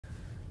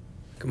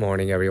Good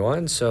morning,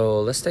 everyone. So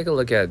let's take a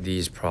look at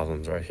these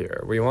problems right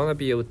here. We want to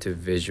be able to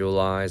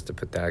visualize the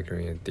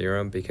Pythagorean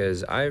theorem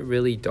because I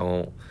really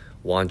don't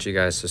want you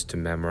guys just to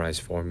memorize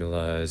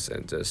formulas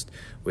and just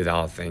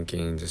without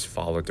thinking, just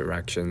follow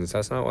directions.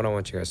 That's not what I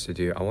want you guys to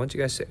do. I want you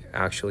guys to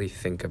actually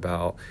think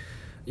about,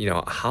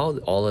 how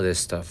all of this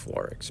stuff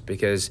works,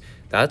 because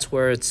that's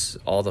where it's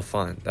all the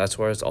fun. That's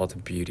where it's all the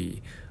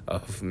beauty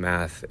of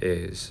math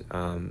is.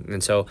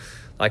 And so,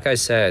 like I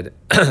said,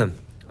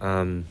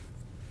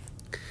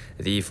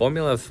 the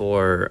formula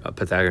for a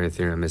Pythagorean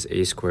theorem is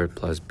a squared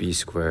plus b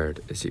squared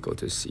is equal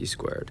to c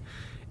squared.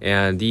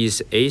 And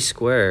these a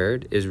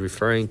squared is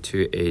referring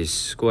to a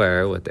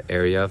square with the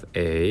area of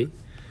A,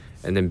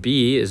 and then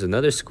b is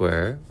another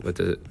square with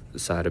the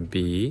side of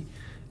B,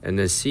 and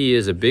then c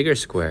is a bigger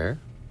square,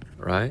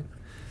 right?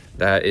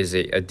 That is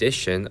a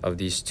addition of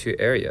these two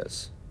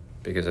areas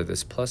because of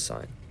this plus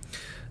sign.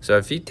 So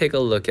if you take a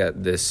look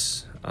at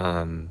this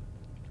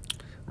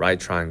right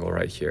triangle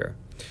right here,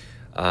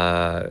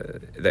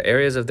 the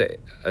areas of the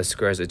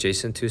squares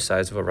adjacent to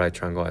sides of a right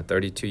triangle are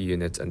 32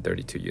 units and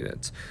 32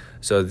 units.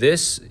 So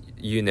this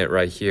unit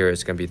right here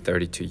is going to be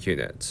 32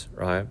 units,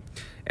 right?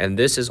 And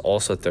this is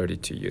also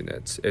 32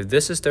 units. If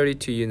this is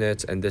 32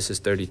 units and this is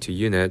 32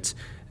 units,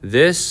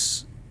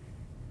 this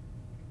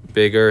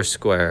bigger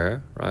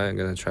square, right? I'm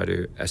going to try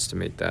to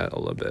estimate that a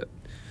little bit.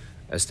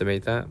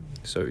 Estimate that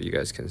so you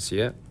guys can see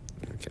it.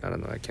 Okay, I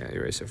don't know, I can't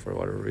erase it for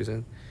whatever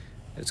reason.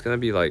 It's going to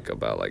be like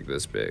about like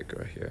this big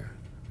right here.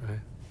 Right.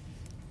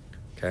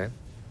 Okay.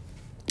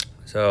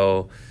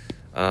 So,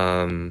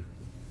 I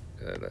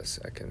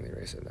can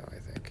erase it now, I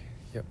think.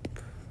 Yep.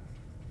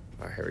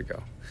 All right, here we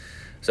go.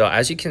 So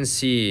as you can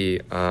see,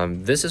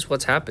 this is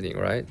what's happening,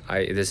 right?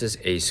 This is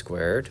a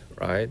squared,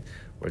 right?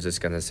 We're just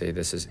gonna say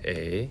this is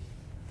a,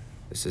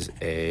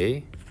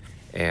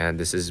 and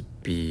this is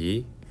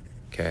b,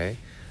 okay?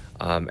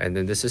 And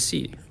then this is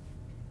c.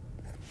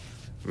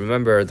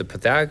 Remember, the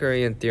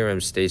Pythagorean theorem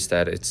states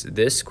that it's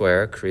this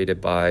square created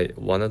by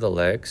one of the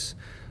legs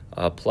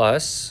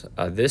plus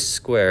this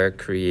square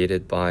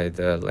created by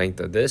the length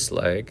of this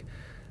leg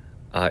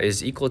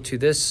is equal to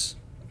this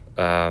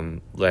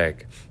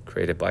leg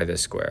created by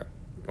this square,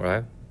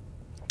 right?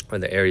 Or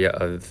the area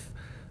of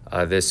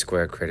this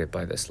square created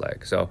by this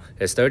leg. So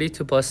it's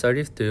 32 plus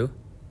 32.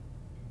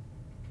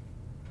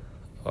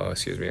 Oh,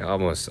 excuse me, I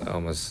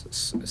almost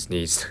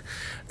sneezed.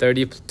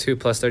 32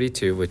 plus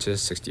 32, which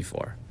is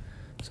 64.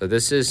 So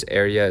this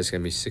area is going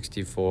to be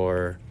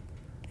 64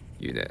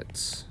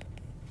 units,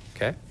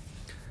 okay?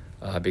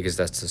 Because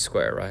that's the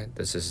square, right?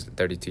 This is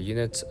 32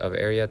 units of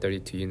area,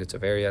 32 units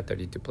of area,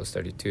 32 plus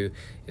 32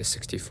 is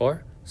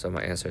 64. So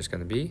my answer is going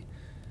to be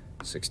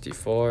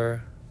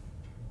 64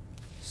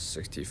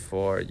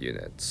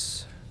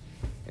 units.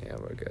 Yeah,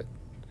 we're good.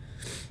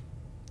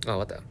 Oh,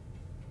 what the?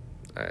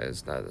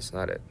 That's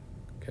not it,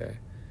 okay?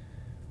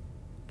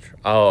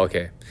 Oh,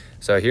 okay.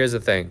 So here's the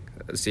thing.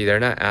 See,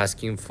 they're not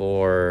asking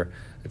for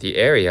the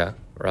area,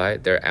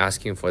 right? They're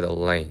asking for the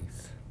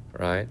length,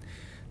 right?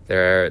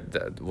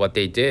 What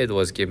they did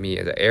was give me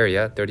the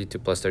area. 32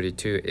 plus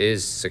 32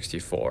 is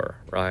 64,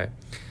 right?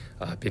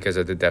 Because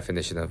of the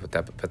definition of the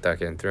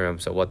Pythagorean theorem.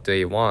 So what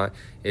they want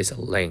is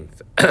a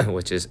length,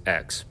 which is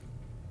x.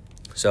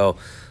 So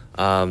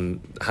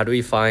how do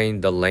we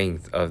find the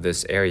length of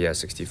this area,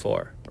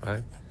 64,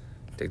 right?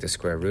 Take the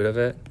square root of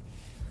it,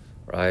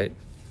 right?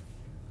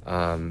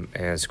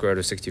 And square root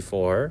of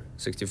 64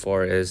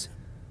 is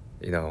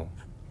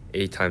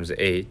 8 times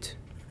 8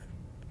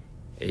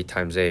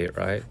 times 8,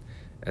 right?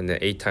 And then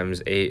 8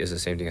 times 8 is the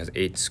same thing as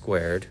 8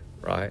 squared,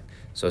 right?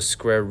 So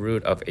square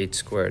root of 8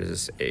 squared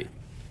is 8,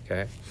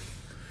 okay?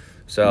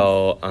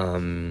 So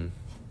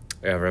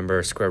yeah,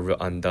 remember, square root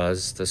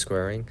undoes the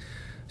squaring.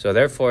 So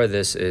therefore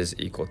this is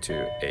equal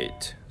to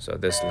 8. So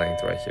this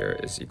length right here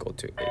is equal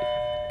to 8,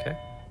 okay?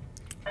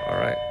 All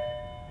right,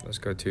 let's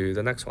go to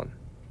the next one.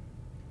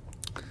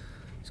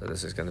 So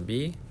this is going to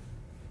be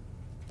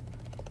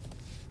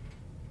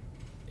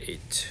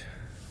 8.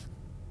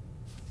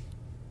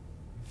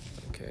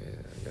 Okay,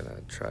 I'm going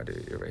to try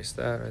to erase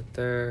that right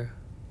there.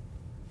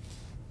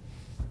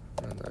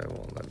 And I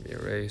won't let me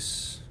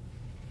erase.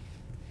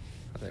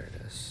 Oh, there it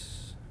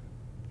is.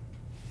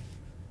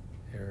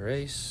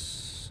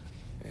 Erase.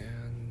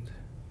 And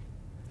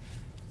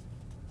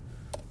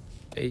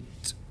 8.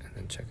 And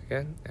then check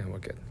again. And we're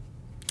good.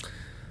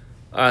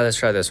 All right, let's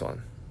try this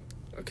one.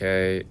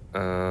 Okay,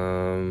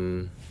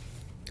 the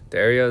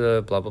area of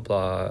the blah blah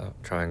blah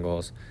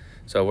triangles.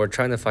 So we're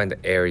trying to find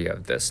the area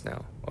of this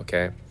now,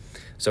 okay?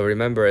 So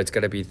remember, it's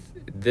gonna be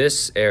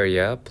this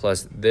area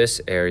plus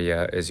this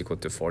area is equal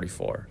to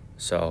 44.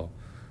 So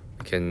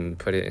we can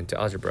put it into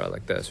algebra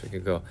like this. We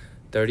could go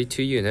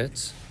 32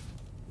 units,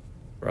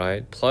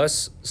 right,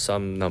 plus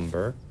some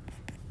number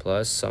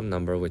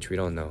which we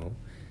don't know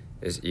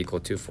is equal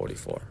to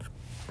 44,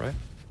 right?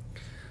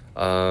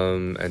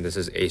 And this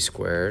is a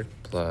squared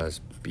plus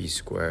b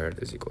squared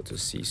is equal to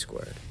c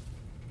squared.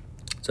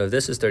 So if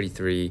this is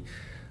 33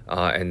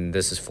 and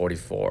this is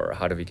 44,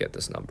 how do we get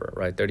this number,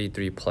 right?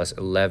 33 plus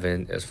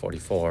 11 is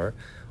 44,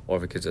 or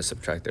we could just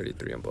subtract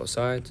 33 on both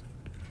sides.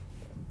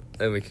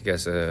 then we could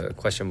guess the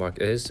question mark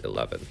is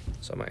 11.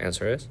 So my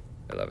answer is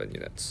 11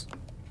 units.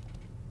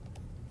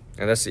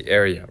 And that's the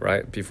area,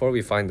 right? Before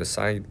we found the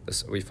side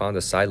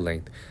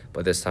length,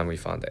 but this time we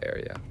found the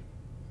area.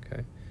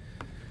 Okay.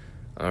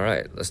 All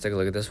right, let's take a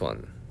look at this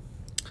one.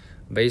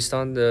 Based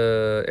on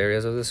the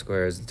areas of the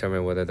squares,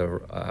 determine whether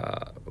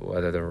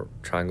the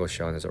triangle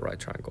shown is a right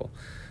triangle.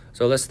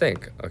 So let's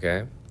think.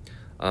 Okay,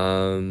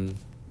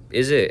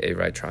 is it a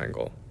right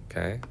triangle?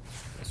 Okay,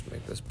 let's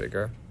make this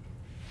bigger.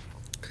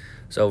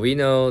 So we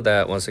know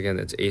that once again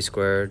it's a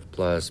squared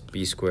plus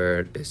b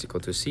squared is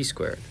equal to c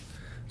squared.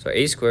 So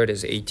a squared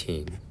is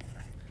 18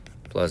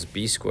 plus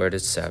b squared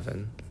is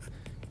 7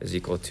 is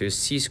equal to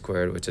c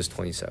squared, which is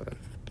 27.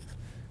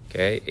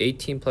 Okay,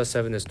 18 plus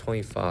 7 is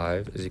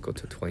 25 is equal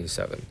to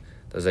 27.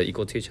 Does that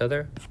equal to each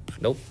other?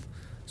 Nope.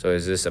 So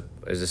is this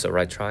a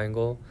right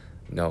triangle?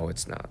 No,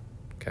 it's not.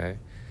 Okay.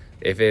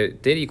 If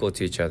it did equal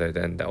to each other,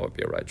 then that would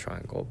be a right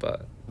triangle.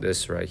 But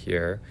this right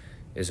here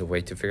is a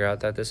way to figure out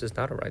that this is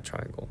not a right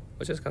triangle,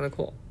 which is kind of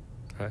cool,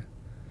 right?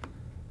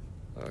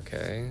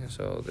 Okay,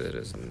 so this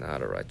is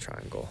not a right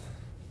triangle.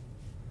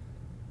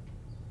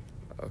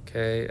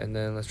 Okay, and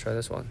then let's try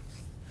this one.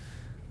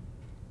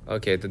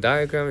 Okay, the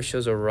diagram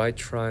shows a right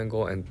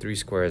triangle and 3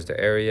 squares. The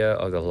area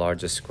of the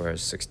largest square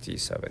is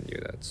 67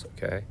 units.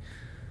 Okay.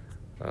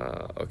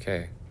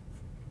 Okay.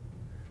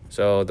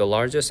 So the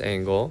largest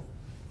angle,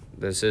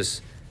 this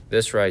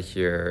right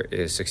here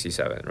is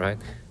 67, right?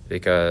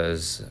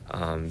 Because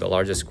the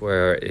largest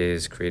square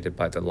is created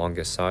by the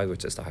longest side,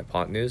 which is the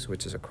hypotenuse,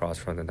 which is across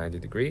from the 90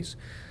 degrees.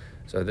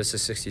 So this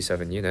is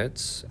 67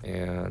 units,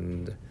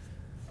 and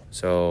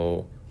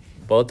so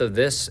both of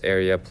this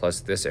area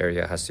plus this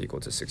area has to equal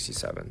to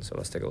 67. So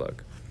let's take a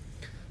look.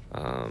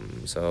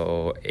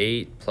 So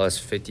 8 plus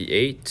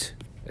 58,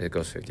 it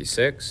goes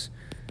 56.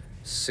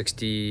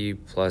 60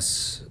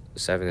 plus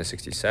 7 is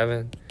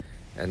 67.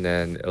 And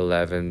then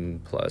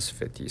 11 plus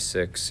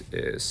 56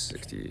 is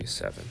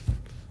 67.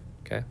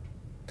 Okay.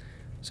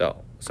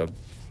 So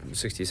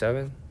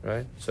 67,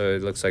 right? So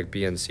it looks like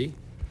B and C.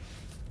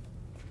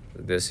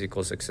 This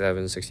equals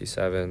 67,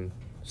 67.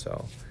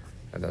 So,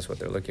 and that's what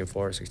they're looking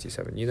for,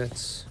 67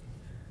 units.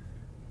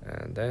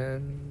 And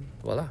then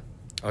voila.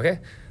 Okay,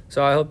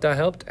 so I hope that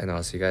helped, and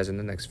I'll see you guys in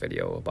the next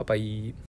video. Bye bye.